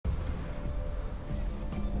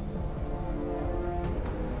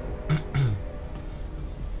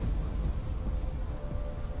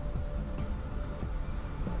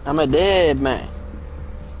I'm a dead man.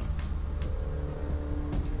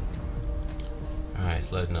 Alright,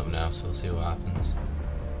 it's loading up now, so we'll see what happens.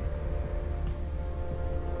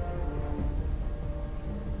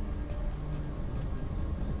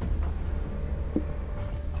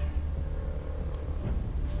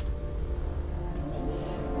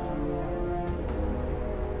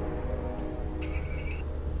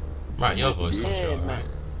 Right, your voice will show, right?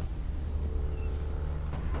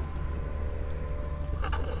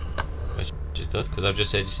 Which is good, because I've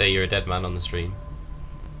just heard you say you're a dead man on the stream.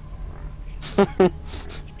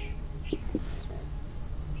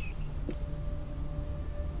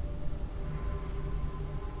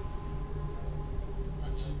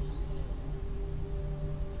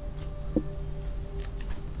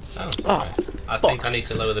 Sounds right. I think I need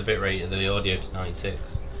to lower the bitrate of the audio to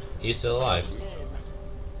 96. Are you still alive?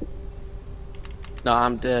 No,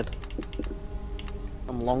 I'm dead.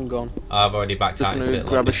 I'm long gone. I've already backed Just out into gonna it.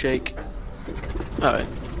 grab a shake. Alright.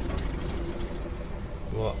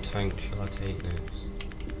 What tank shall I take now?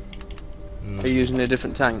 Are you using a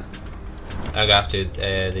different tank? I'm gonna have to.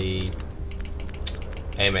 The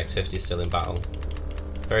AMX-50 is still in battle.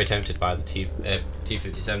 Very tempted by the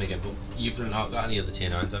T-57 again, but you've not got any other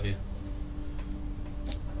T9s, have you?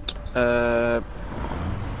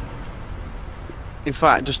 In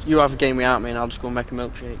fact, just you have a game without me and I'll just go and make a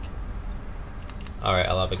milkshake. Alright,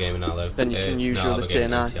 I'll have a game in Arlo. Then you can use your other tier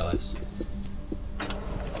 9. TLS.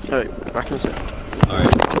 Alright, back in a sec.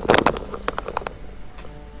 Alright.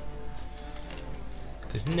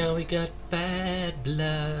 Cause now we got bad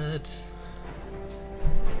blood.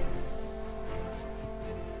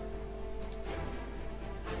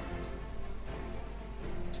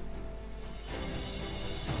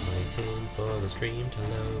 Waiting for the stream to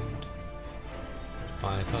load.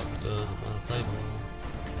 Firefox doesn't want to play ball.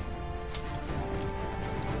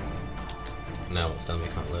 Now it's telling me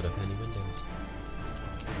I can't load up any windows.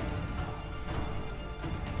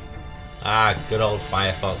 Ah, good old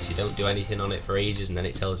Firefox. You don't do anything on it for ages and then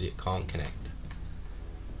it tells you it can't connect.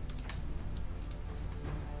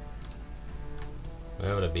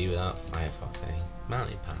 Where would I be without Firefox, eh?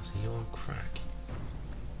 Mountain Pass, are you on crack?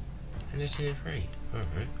 And it's free.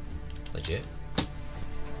 Alright. Legit.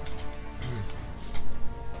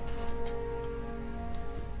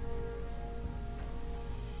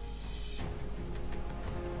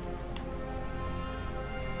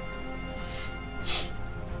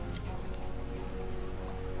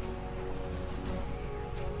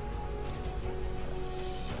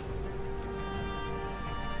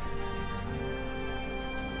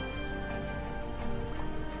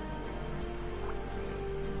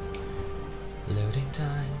 Loading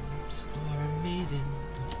times are amazing.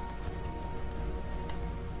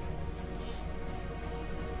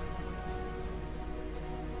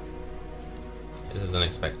 This is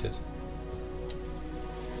unexpected.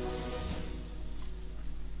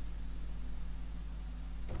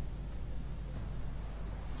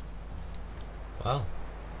 Well,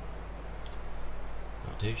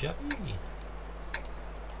 not too shabby.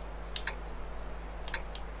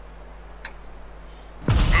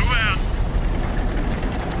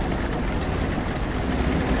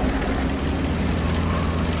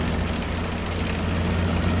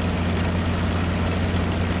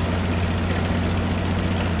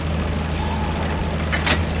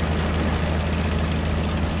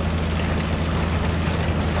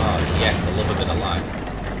 Yes, I love a bit of lag.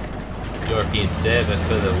 European server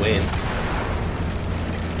for the win.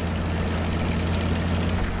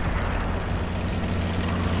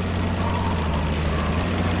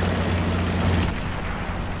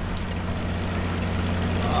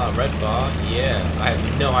 Ah, red bar, yeah. I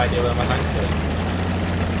have no idea where my tank is.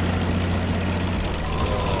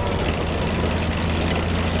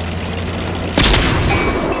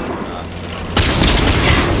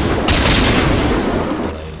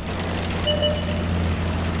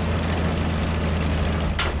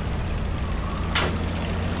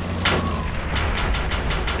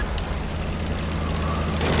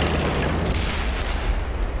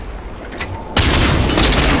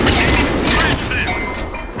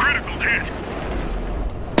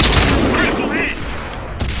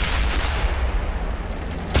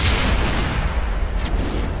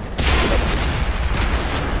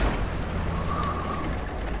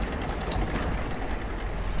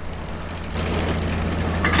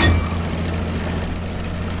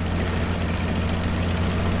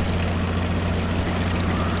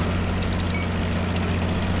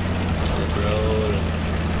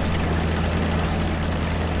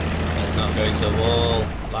 Going to the wall.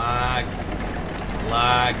 Lag.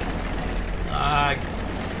 Lag. Lag.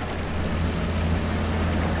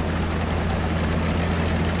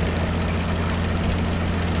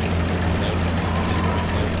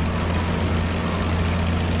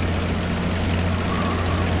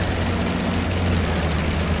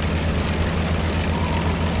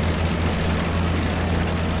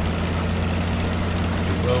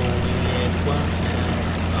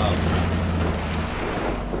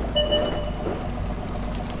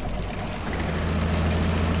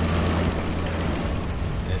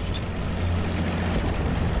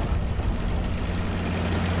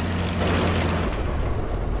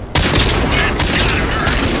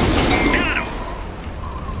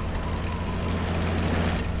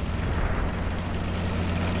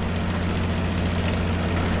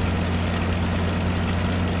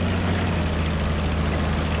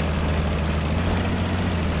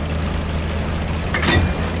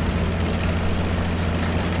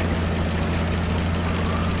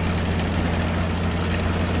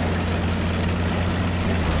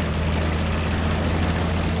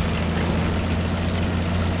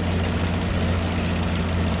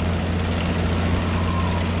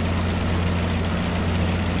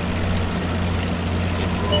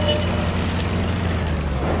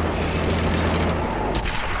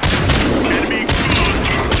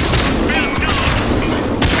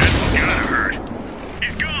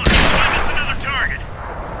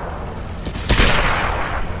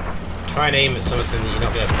 Try and aim at something that you're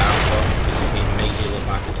not going to bounce off because you can make you look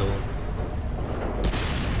like a tool.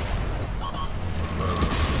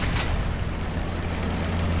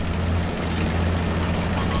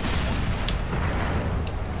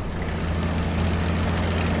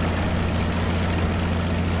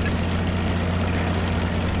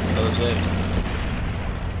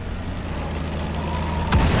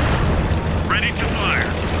 Ready to fire.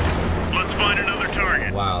 Let's find another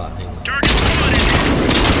target. Wow, that thing's... Target spotted.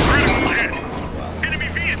 Critical hit. Wow. Enemy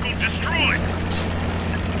vehicle destroyed.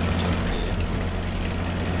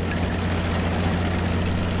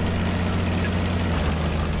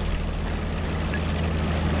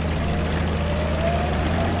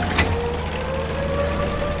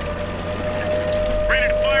 Ready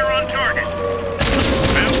to fire on target.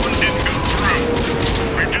 That one didn't go through.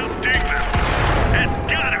 We just dinged them. That's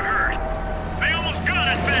gotta hurt. They almost got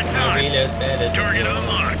us that Now time. reload's better than Target yours.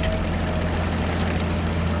 unlocked.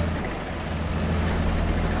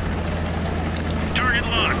 Target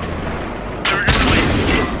locked. Target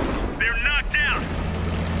released. They're knocked out.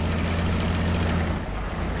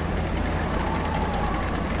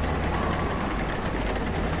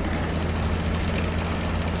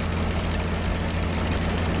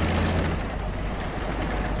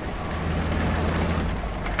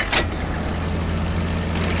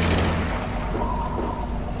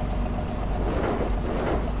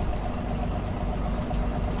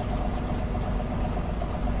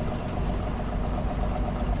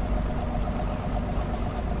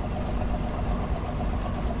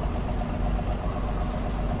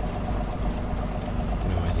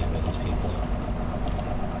 No idea where these people are.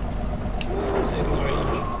 Signal range.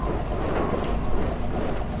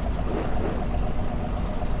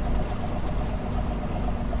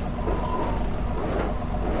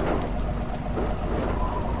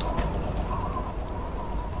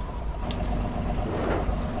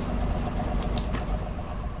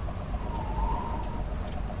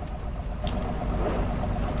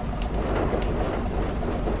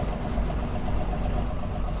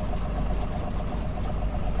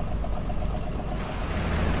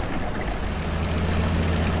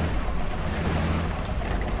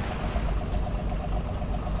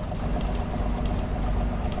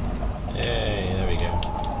 Hey, there we go.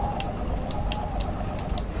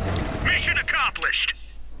 Mission accomplished.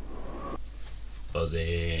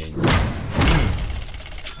 Buzzing.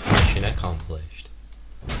 Mission accomplished.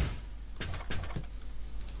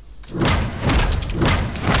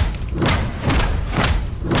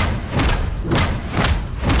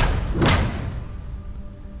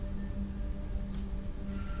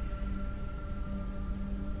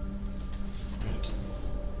 Right.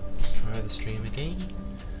 Let's try the stream again.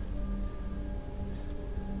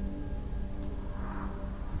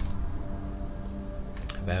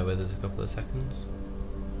 Bear with us a couple of seconds.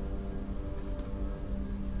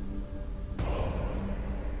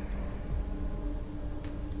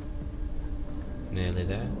 Nearly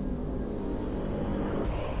there.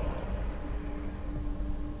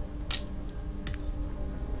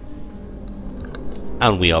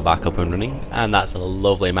 And we are back up and running, and that's a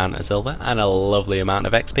lovely amount of silver and a lovely amount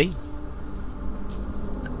of XP.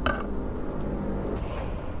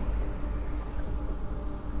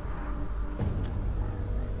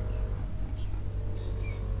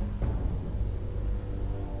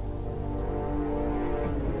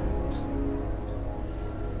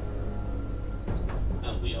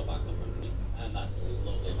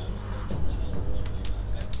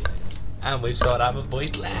 And we've sorted out my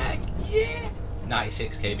voice lag. Yeah.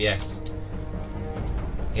 96 kbs.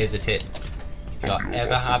 Here's a tip. If you're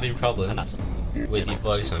ever having problems with your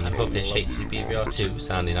voice on your published HTTP2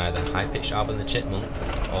 sounding either high pitched Alvin the Chipmunk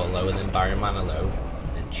or lower than Barry Manilow,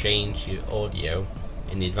 then change your audio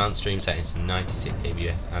in the advanced stream settings to 96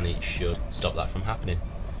 kbs and it should stop that from happening.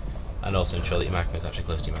 And also ensure that your microphone is actually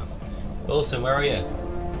close to your mouth. Wilson, where are you?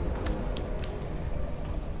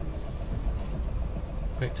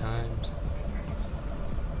 Quick times.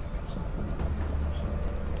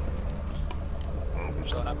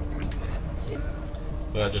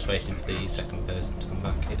 We're just waiting for the second person to come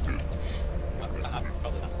back.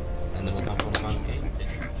 And then we'll have one final game.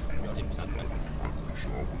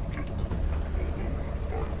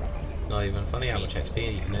 Not even funny how much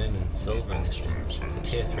XP you can earn in silver in this stream. It's a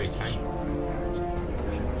tier 3 tank.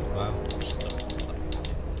 Wow.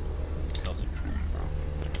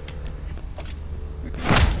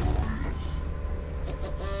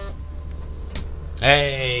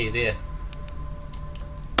 Hey, he's here.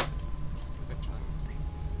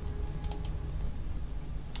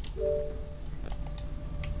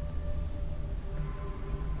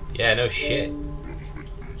 Yeah, no shit.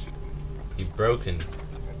 You've broken.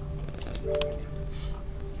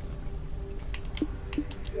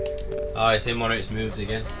 Oh, it's in one of its moves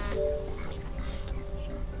again.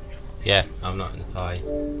 Yeah, I'm not in the party.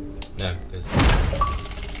 No, because...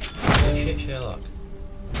 Oh shit, Sherlock.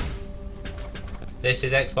 This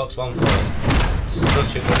is Xbox One for it.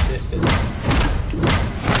 Such a good system.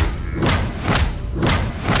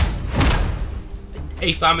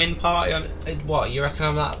 If I'm in party on... What, you reckon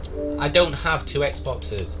I'm that... I don't have 2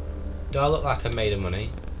 Xboxes. Do I look like I made of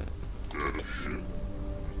money?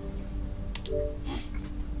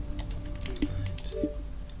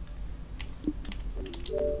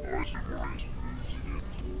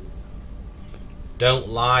 Don't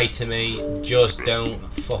lie to me. Just don't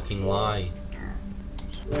fucking lie.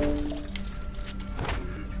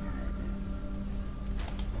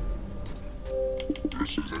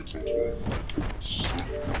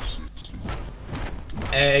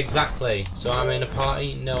 Exactly. So I'm in a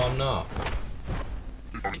party? No, I'm not.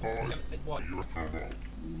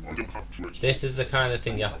 This is the kind of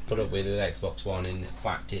thing you have to put up with Xbox One. In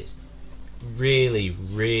fact, it's really,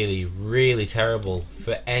 really, really terrible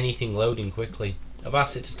for anything loading quickly. I've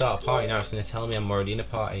asked it to start a party, now it's going to tell me I'm already in a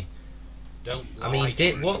party. I mean,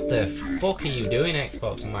 what the fuck are you doing,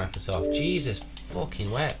 Xbox and Microsoft? Jesus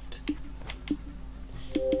fucking wept.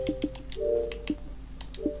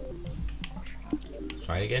 Let's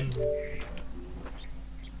try again.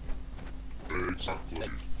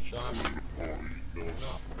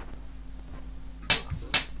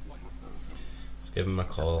 Let's give him a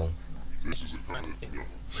call.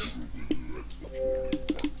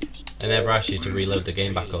 I never asked you to reload the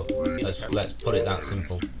game back up. Let's put it that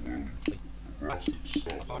simple.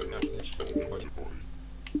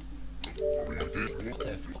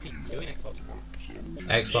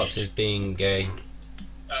 Xbox is being gay.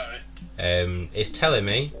 It's telling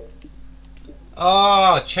me.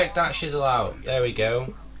 Oh, check that shizzle out. There we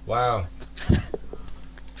go. Wow.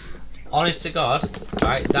 Honest to God,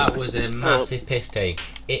 right? That was a massive piss take.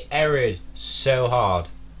 It errored so hard.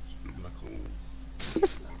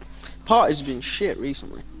 Parties have been shit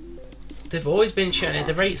recently. They've always been shit and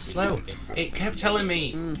the rate's slow. It kept telling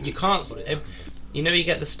me you can't... You know you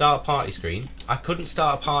get the start party screen? I couldn't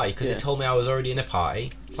start a party because it told me I was already in a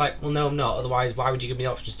party. It's like, well no I'm not, otherwise why would you give me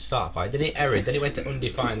the option to start a party? Then it errored, then it went to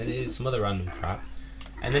undefined, then it did some other random crap.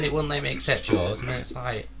 And then it wouldn't let me accept yours, and then it's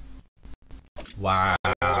like... Wow,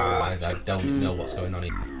 I don't know what's going on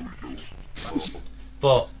here.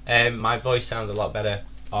 But my voice sounds a lot better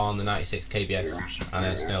on the 96 KBS. I know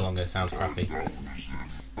it's no longer sounds crappy.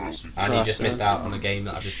 And you just missed out on a game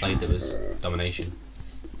that I've just played that was Domination.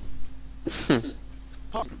 Do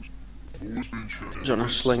you want to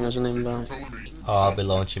sling us an invite? Oh, I'll be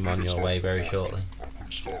launching on your way very shortly.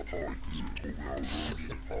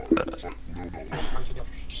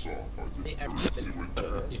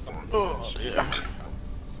 Oh dear.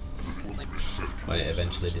 When it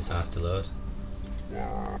eventually decides to load.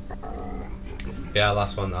 Yeah,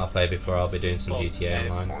 last one that I'll play before I'll be doing some GTA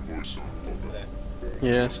Online.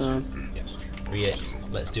 Yeah, so... Riot,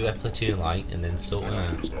 let's do a Platoon Light and then sort one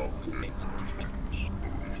out.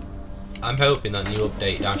 I'm hoping that new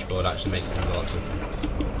update dashboard actually makes things a lot different.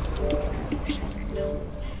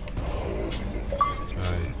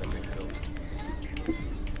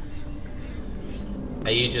 Right.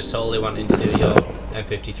 Are you just solely wanting to do your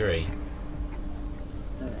M53?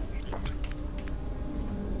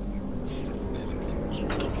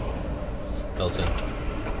 Wilson.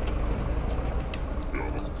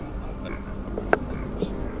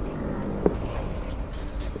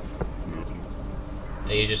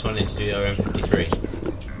 Are you just wanting to do your M53?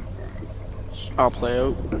 I'll play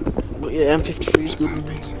out. But yeah, M53 is good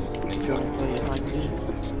if you want to play it like too.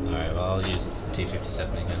 Alright, well I'll use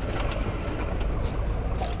T57 again.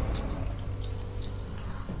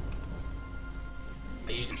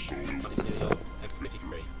 Are you just wanting to do your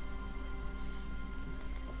M53?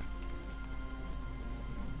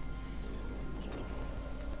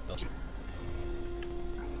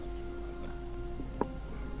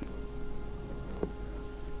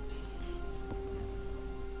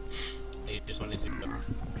 Just wanted to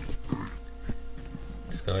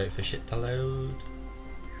just go wait for shit to load.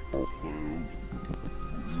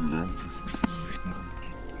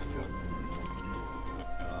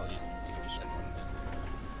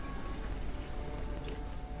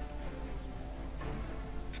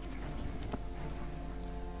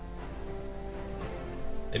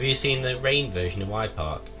 Have you seen the rain version of Wide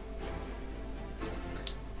Park?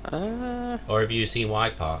 Or have you seen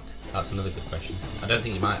Wide Park? That's another good question. I don't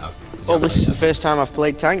think you might have. Well, this is the first time I've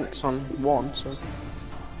played tanks on one, so...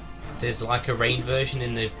 There's like a rain version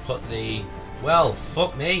and they've put the... Well,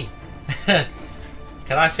 fuck me! Can't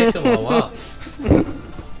Can I pick them or what?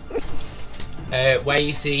 Where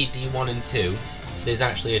you see D1 and 2, there's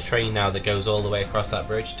actually a train now that goes all the way across that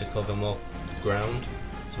bridge to cover more ground.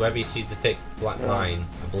 So wherever you see the thick black line,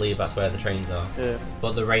 I believe that's where the trains are. Yeah.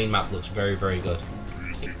 But the rain map looks very, very good.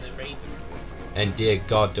 And dear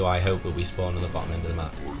God, do I hope that we spawn on the bottom end of the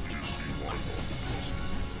map.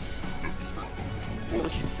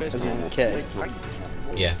 As in K.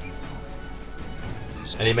 Yeah.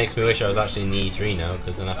 And it makes me wish I was actually in the E3 now,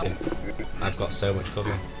 because then I've got so much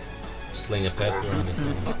cover. Sling a purple around it.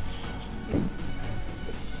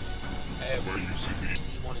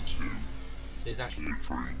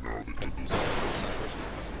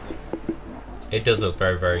 It does look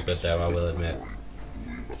very, very good though, I will admit.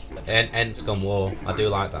 And Enscom War, I do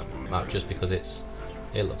like that map just because it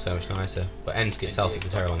looks so much nicer. But Ensk itself is a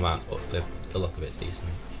terrible map, but the look of it's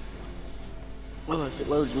decent. Well, if it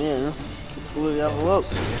loads me in, we'll have a look.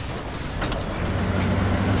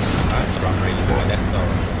 Alright, run really good Death Star.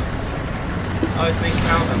 Oh, it's an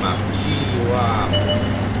encounter map. Gee, wow.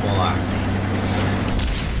 Black.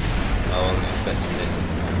 I wasn't expecting this.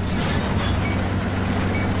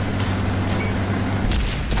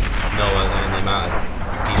 No, and the amount of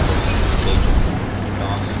people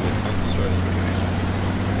cars with tank destroyers.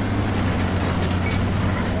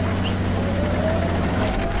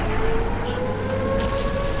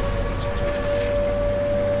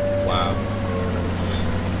 Wow.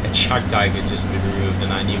 A Chag Tiger's just been removed,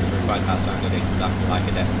 and I knew for a fact that sounded exactly like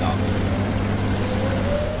a Death Star.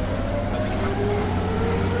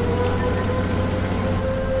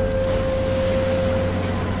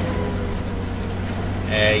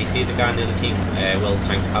 You see the guy on the other team, Will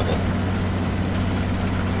Tank Pavel?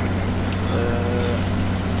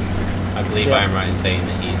 I believe yeah. I am right in saying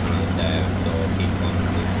that he's one of the sort of people on the board.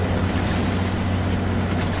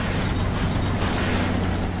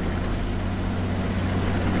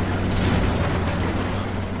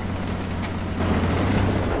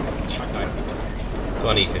 Go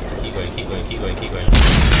on E50, keep going, keep going, keep going, keep going. Oh,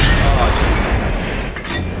 jeez.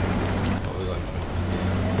 What are we going for?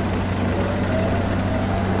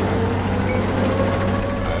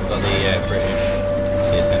 Alright, we've got the British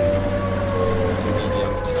tier 10.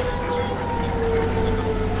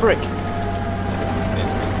 Prick. Yes.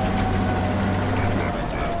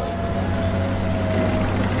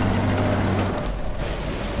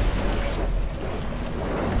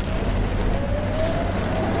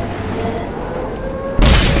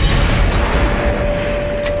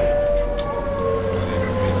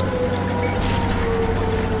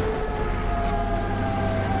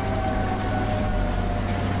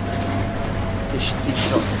 These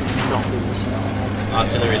shots could not be missing.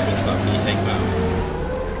 Artillery's been stopped, can you take them out?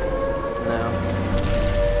 No.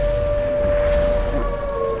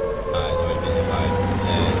 It's always been revived.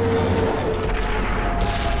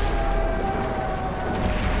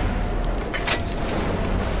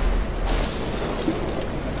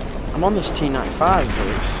 I'm on this T95,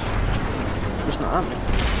 dude. It's not happening.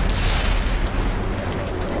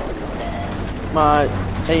 My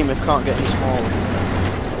aimer can't get any smaller.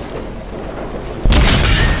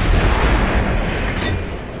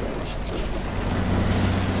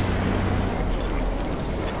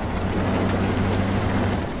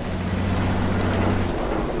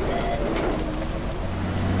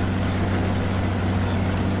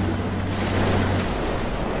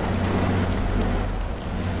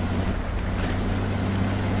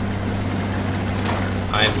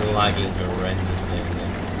 I'm lagging horrendously in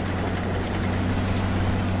this.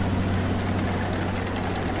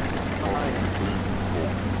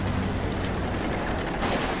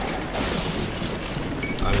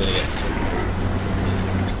 I'm gonna get some.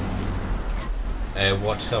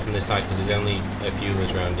 Watch yourself on this side because there's only a few of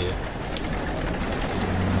us around here.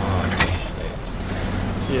 Oh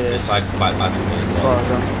shit. Yeah. This flag's quite bad for me as Far well.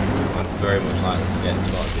 down. I'm very much likely to get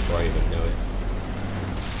spotted before I even know it.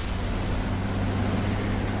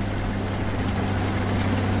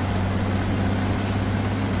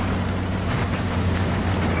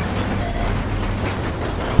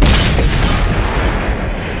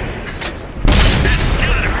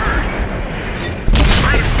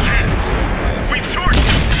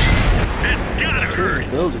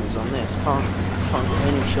 Buildings on this, can't get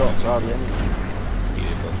any shots hardly any.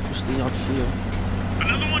 Beautiful. Just the odd few.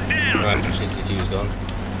 Another one down. Right, 62's gone.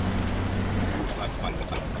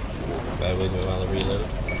 Bear with me while I reload. What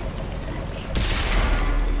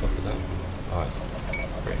the fuck is that? Oh, it's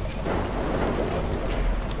British.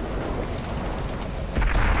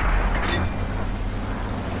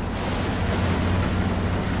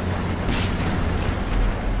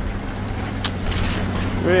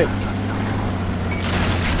 Rick.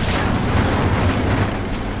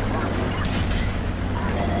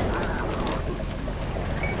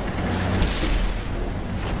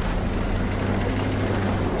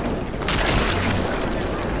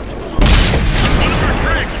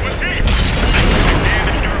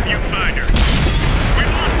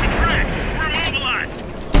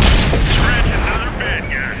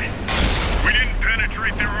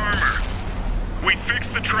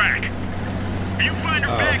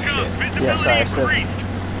 up! Visibility Yes, I said. increased!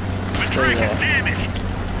 The Stay track there. is damaged!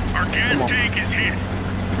 Our Come gas on. tank is hit!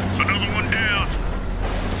 Another one down!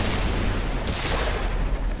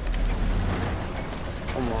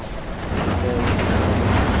 Come on.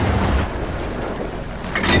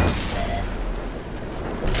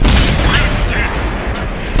 Okay.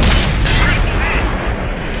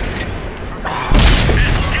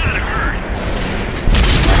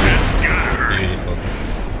 Beautiful.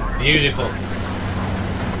 Beautiful.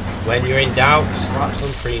 When you're in doubt, slap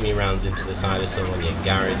some premium rounds into the side of someone, you're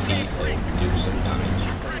guaranteed to do some damage.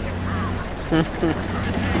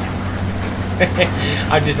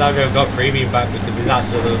 I'm just happy I've got premium back because there's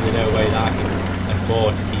absolutely no way that I can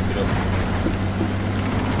afford to keep it up.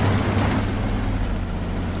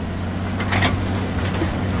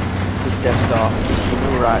 This Death Star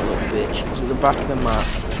is a right little bitch. He's at the back of the map.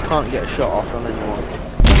 Can't get a shot off on anyone.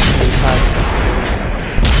 He's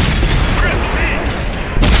had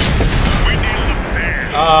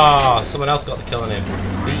Ah, someone else got the kill on him.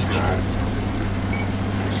 Beach.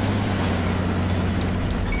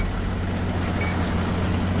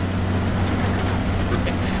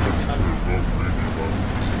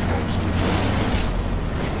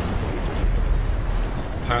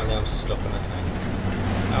 Apparently I'm stuck on a tank.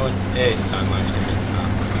 I would I managed to miss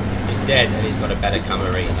that. He's dead and he's got a better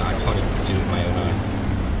camera rating that I can't even see with my own eyes.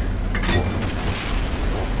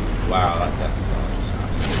 Wow, that Death Star just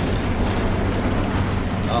absolutely amazing.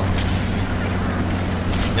 Oh.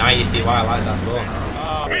 Now you see why I like that score.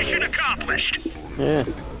 Mission accomplished! yeah.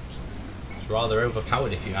 It's rather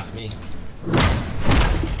overpowered if you ask me.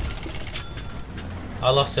 I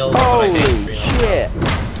lost silver but I Holy gained 3 shit!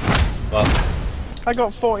 Well, I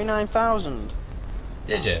got 49,000.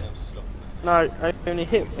 did you? No, I only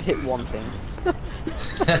hit one thing.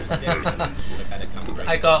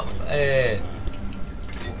 I got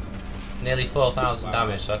nearly 4,000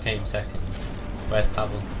 damage, so I came second. Where's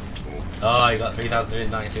Pavel? Oh, you got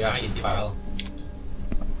 3,092 ashes. Wow.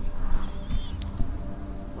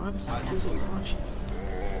 Why the fuck is it flashing?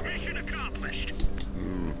 Mission accomplished!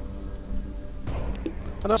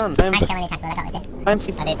 I don't know. Nice killing attacks, but I got this. I'm I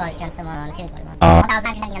 50. did 43 on someone on 241.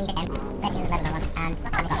 1,990 on 13 11 on one, and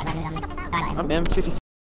last time I got 11 on me. I'm M53